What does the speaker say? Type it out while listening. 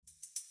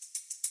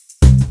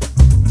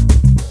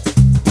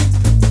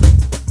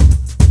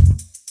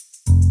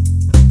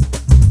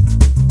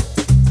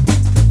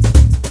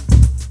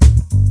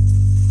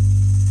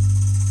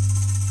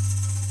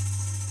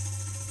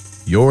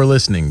You're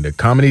listening to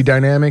Comedy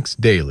Dynamics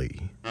Daily.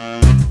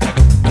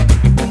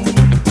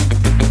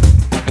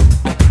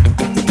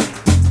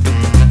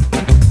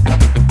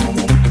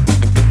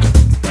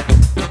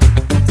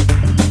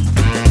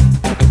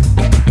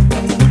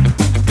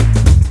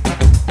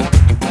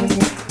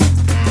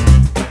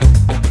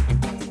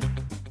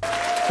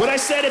 What I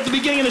said at the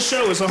beginning of the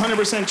show is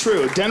 100%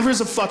 true.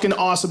 Denver's a fucking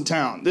awesome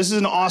town. This is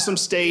an awesome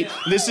state.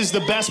 This is the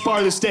best part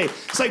of the state.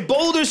 It's like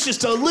Boulder's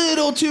just a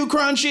little too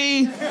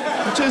crunchy.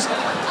 Just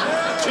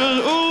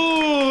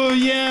oh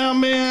yeah,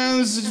 man.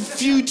 There's a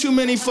few too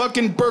many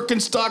fucking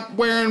Birkenstock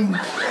wearing,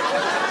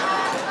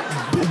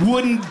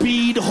 wooden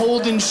bead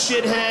holding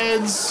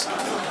shitheads.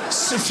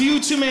 A few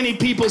too many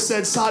people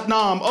said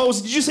Satnam. Oh,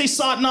 did you say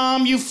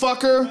Satnam, you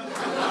fucker?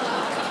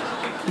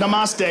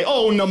 Namaste.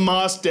 Oh,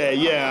 namaste,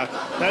 yeah.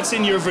 That's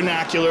in your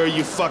vernacular,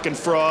 you fucking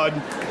fraud.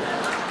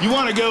 You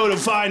want to go to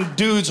find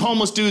dudes,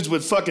 homeless dudes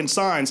with fucking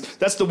signs.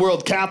 That's the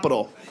world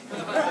capital.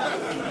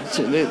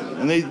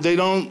 And they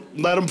don't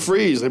let them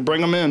freeze. They bring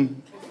them in.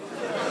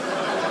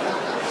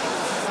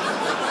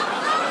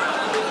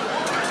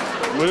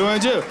 What do you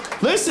want to do?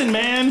 Listen,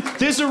 man,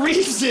 there's a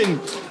reason.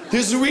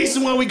 There's a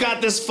reason why we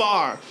got this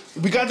far.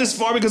 We got this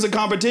far because of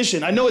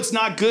competition. I know it's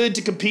not good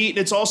to compete, and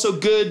it's also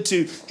good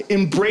to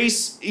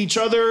embrace each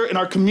other in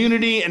our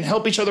community and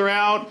help each other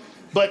out.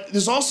 But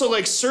there's also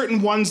like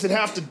certain ones that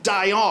have to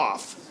die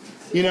off,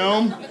 you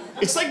know?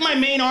 It's like my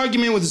main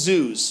argument with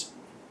zoos.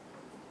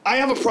 I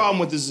have a problem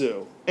with the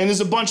zoo, and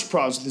there's a bunch of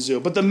problems with the zoo.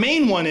 But the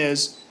main one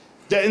is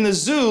that in the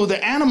zoo,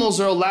 the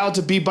animals are allowed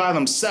to be by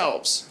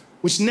themselves,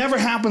 which never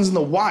happens in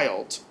the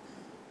wild.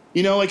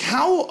 You know, like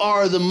how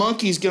are the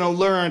monkeys gonna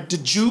learn to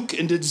juke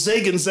and to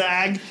zig and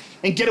zag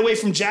and get away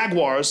from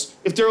jaguars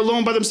if they're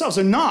alone by themselves?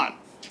 They're not.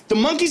 The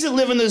monkeys that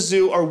live in the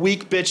zoo are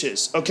weak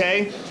bitches,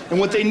 okay? And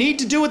what they need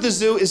to do at the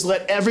zoo is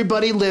let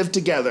everybody live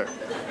together.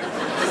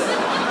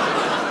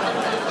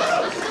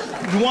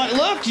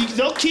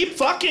 They'll keep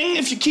fucking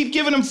if you keep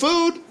giving them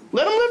food.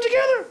 Let them live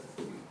together.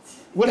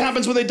 What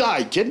happens when they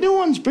die? Get new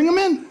ones, bring them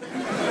in.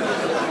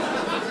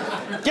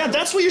 Yeah,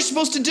 that's what you're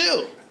supposed to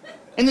do.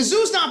 And the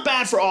zoo's not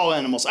bad for all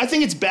animals. I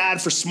think it's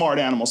bad for smart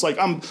animals. Like,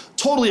 I'm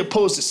totally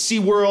opposed to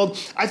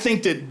SeaWorld. I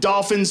think that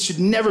dolphins should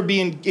never be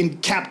in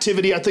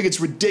captivity. I think it's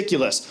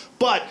ridiculous.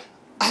 But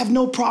I have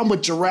no problem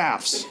with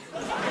giraffes.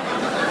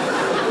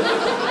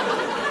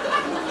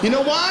 You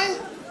know why?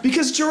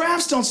 Because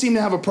giraffes don't seem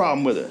to have a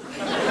problem with it.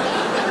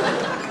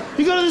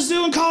 You go to the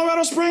zoo in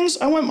Colorado Springs?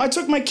 I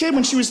took my kid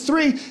when she was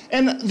 3,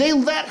 and they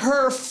let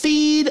her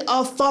feed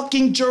a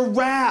fucking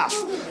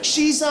giraffe.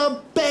 She's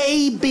a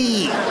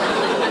baby.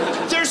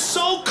 They're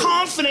so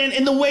confident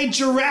in the way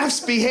giraffes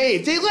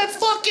behave. They let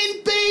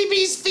fucking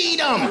babies feed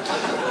them.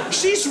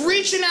 She's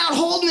reaching out,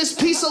 holding this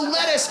piece of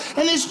lettuce,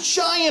 and this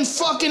giant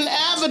fucking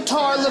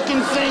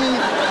avatar-looking thing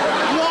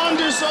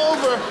wanders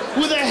over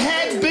with a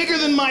head bigger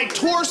than my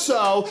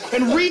torso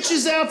and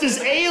reaches out this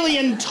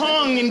alien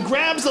tongue and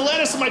grabs the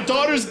lettuce, and my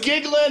daughter's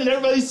giggling and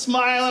everybody's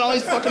smiling. All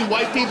these fucking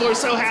white people are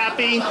so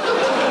happy.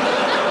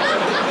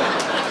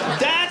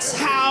 That's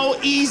how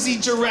easy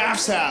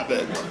giraffes have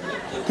it.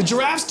 The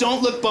giraffes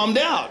don't look bummed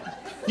out.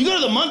 You go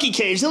to the monkey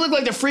cage, they look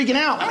like they're freaking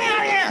out. Come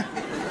here.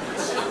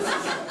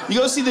 You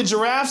go see the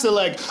giraffes, they're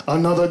like,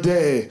 another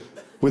day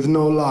with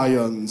no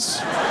lions.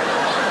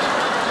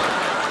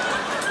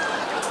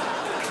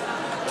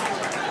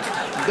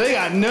 They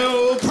got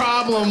no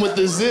problem with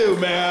the zoo,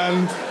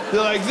 man.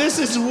 They're like, this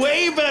is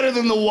way better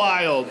than the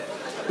wild.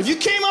 If you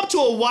came up to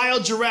a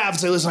wild giraffe and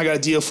say, listen, I got a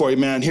deal for you,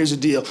 man. Here's the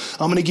deal.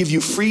 I'm gonna give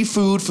you free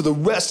food for the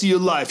rest of your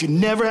life. You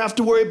never have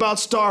to worry about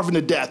starving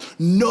to death.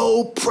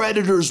 No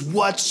predators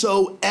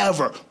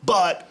whatsoever.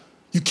 But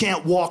you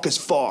can't walk as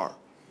far.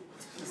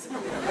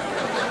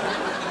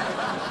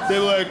 They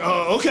were like,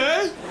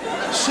 okay.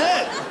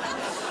 Shit.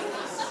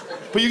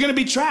 But you're gonna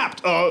be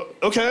trapped.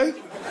 Okay.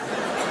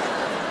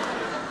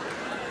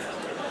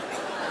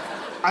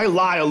 I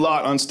lie a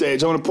lot on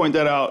stage. I want to point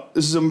that out.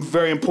 This is a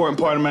very important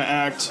part of my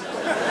act.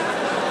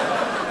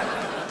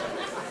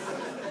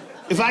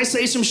 If I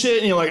say some shit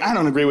and you're like, I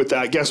don't agree with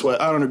that, guess what?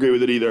 I don't agree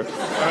with it either, all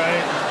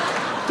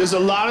right? There's a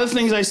lot of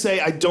things I say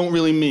I don't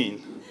really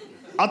mean.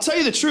 I'll tell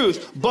you the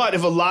truth, but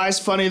if a lie's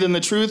funnier than the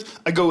truth,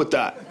 I go with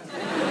that.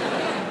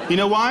 You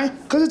know why?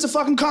 Because it's a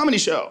fucking comedy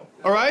show,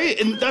 all right?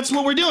 And that's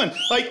what we're doing.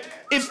 Like,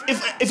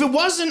 if it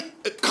wasn't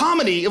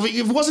comedy, if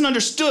it wasn't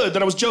understood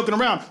that I was joking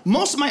around,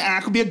 most of my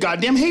act would be a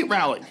goddamn hate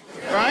rally,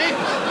 right?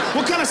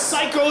 What kind of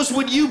psychos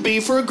would you be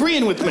for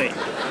agreeing with me?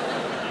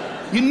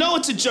 You know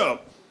it's a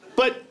joke.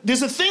 But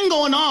there's a thing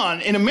going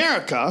on in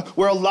America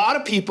where a lot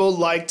of people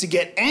like to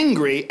get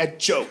angry at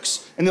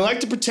jokes. And they like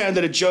to pretend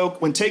that a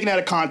joke, when taken out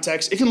of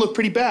context, it can look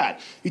pretty bad.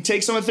 You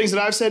take some of the things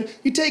that I've said,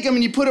 you take them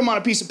and you put them on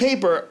a piece of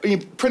paper, and you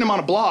print them on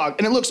a blog,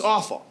 and it looks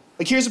awful.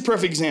 Like, here's a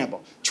perfect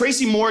example.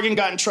 Tracy Morgan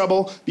got in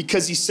trouble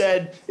because he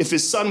said if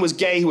his son was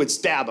gay, he would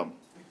stab him.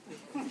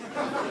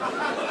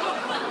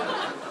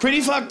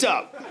 Pretty fucked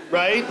up,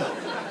 right?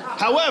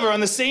 However, on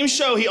the same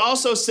show, he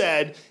also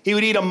said he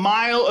would eat a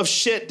mile of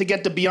shit to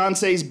get to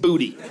Beyonce's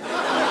booty.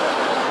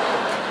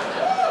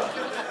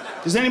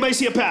 Does anybody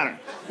see a pattern?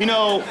 You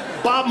know,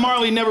 Bob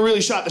Marley never really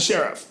shot the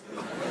sheriff.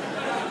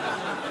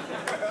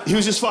 He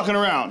was just fucking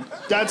around.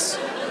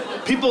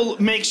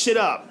 People make shit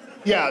up.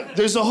 Yeah,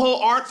 there's a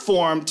whole art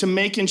form to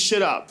making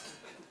shit up.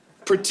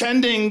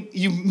 Pretending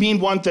you mean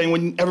one thing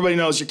when everybody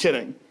knows you're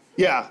kidding.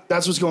 Yeah,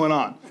 that's what's going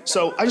on.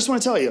 So I just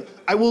want to tell you,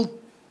 I will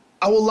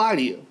lie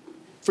to you,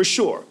 for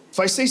sure.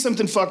 If I say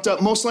something fucked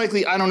up, most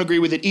likely I don't agree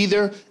with it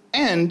either.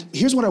 And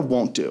here's what I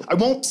won't do. I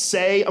won't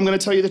say I'm gonna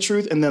tell you the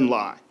truth and then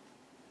lie.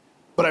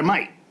 But I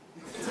might.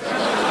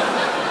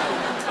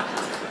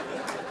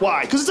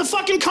 Why? Because it's a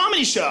fucking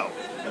comedy show.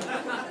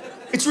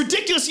 It's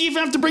ridiculous you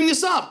even have to bring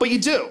this up, but you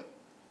do.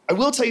 I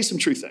will tell you some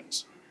true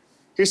things.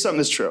 Here's something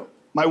that's true.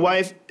 My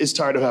wife is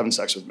tired of having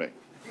sex with me.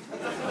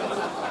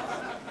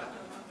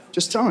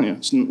 Just telling you.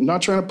 I'm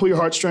not trying to pull your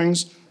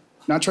heartstrings,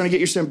 not trying to get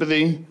your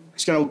sympathy.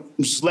 I'm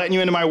just letting you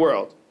into my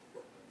world.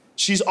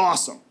 She's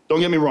awesome. Don't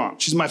get me wrong.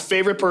 She's my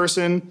favorite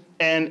person,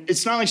 and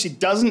it's not like she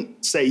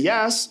doesn't say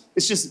yes,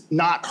 it's just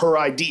not her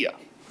idea.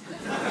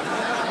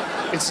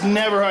 It's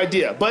never her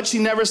idea, but she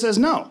never says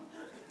no,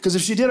 because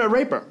if she did, I'd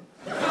rape her.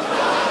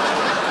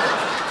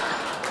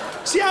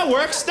 See how it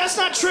works? That's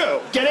not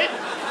true. Get it?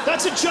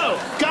 That's a joke.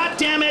 God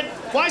damn it.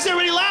 Why is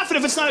everybody laughing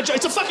if it's not a joke?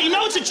 It's a fucking, you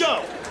know it's a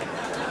joke.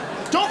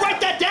 Don't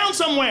write that down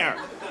somewhere.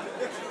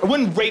 I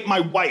wouldn't rape my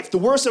wife. The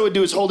worst I would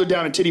do is hold her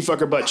down and titty fuck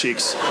her butt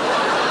cheeks.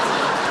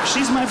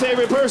 She's my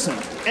favorite person.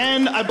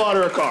 And I bought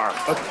her a car,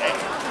 okay?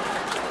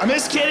 I'm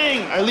just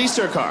kidding. I leased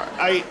her a car.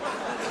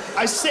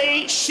 I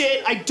say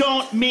shit I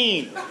don't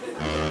mean.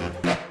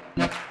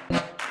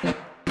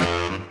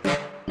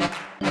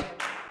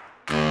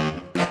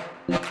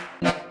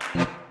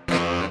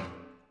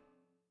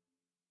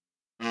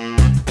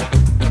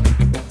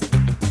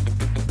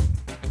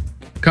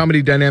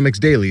 Comedy Dynamics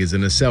Daily is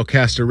an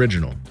Accelcast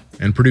original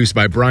and produced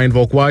by Brian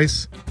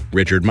Volkweiss,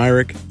 Richard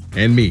Myrick,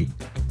 and me,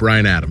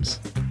 Brian Adams.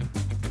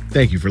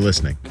 Thank you for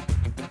listening.